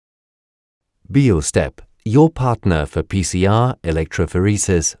BioStep, your partner for PCR,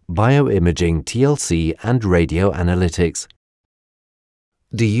 electrophoresis, bioimaging, TLC and radio analytics.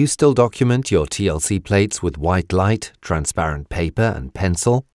 Do you still document your TLC plates with white light, transparent paper and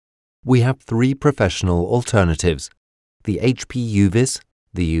pencil? We have three professional alternatives: the HP-UVIS,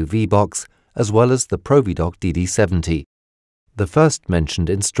 the UV box, as well as the ProViDoc DD. The first mentioned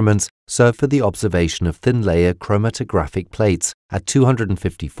instruments serve for the observation of thin-layer chromatographic plates at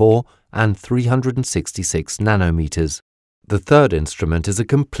 254 and 366 nanometers. The third instrument is a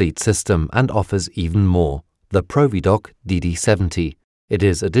complete system and offers even more, the ProViDoc DD. It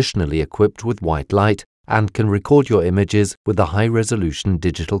is additionally equipped with white light and can record your images with a high-resolution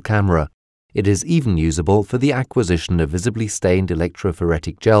digital camera. It is even usable for the acquisition of visibly stained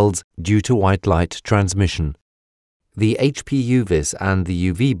electrophoretic gels due to white light transmission. The HP-UVIS and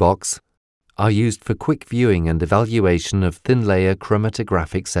the UV box are used for quick viewing and evaluation of thin-layer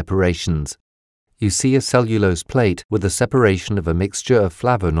chromatographic separations. You see a cellulose plate with a separation of a mixture of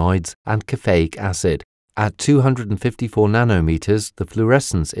flavonoids and caffeic acid. At 254 nanometers, the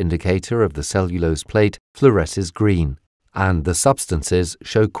fluorescence indicator of the cellulose plate fluoresces green, and the substances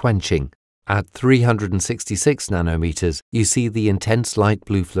show quenching. At 366 nanometers, you see the intense light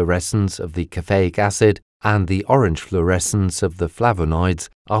blue fluorescence of the caffeic acid and the orange fluorescence of the flavonoids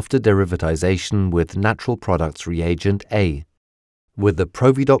after derivatization with natural products reagent A. With the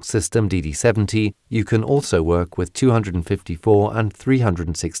ProViDoc system DD, you can also work with 254 and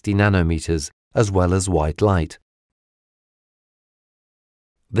 360 nanometers, as well as white light.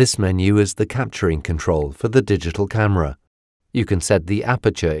 This menu is the capturing control for the digital camera. You can set the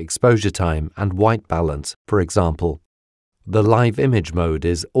aperture, exposure time, and white balance, for example. The live image mode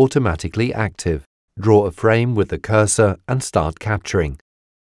is automatically active. Draw a frame with the cursor and start capturing.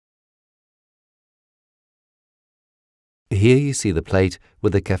 Here you see the plate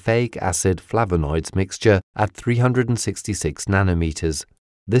with the caffeic acid flavonoids mixture at 366 nanometers.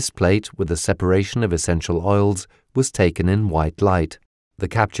 This plate with the separation of essential oils was taken in white light. The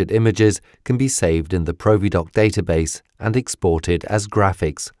captured images can be saved in the ProViDoc database and exported as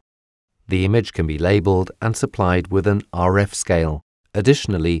graphics. The image can be labeled and supplied with an RF scale.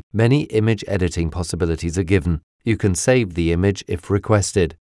 Additionally, many image editing possibilities are given. You can save the image if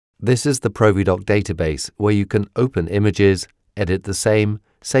requested. This is the ProViDoc database where you can open images, edit the same,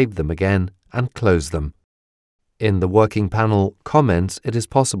 save them again, and close them. In the working panel Comments, it is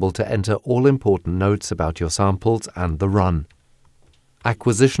possible to enter all important notes about your samples and the run.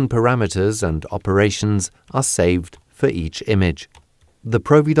 Acquisition parameters and operations are saved for each image. The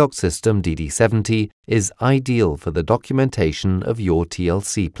ProViDoc system DD is ideal for the documentation of your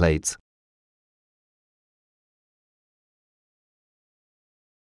TLC plates.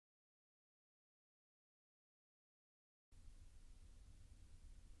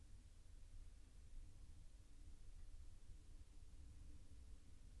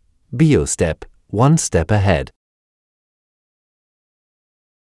 BioStep, one step ahead.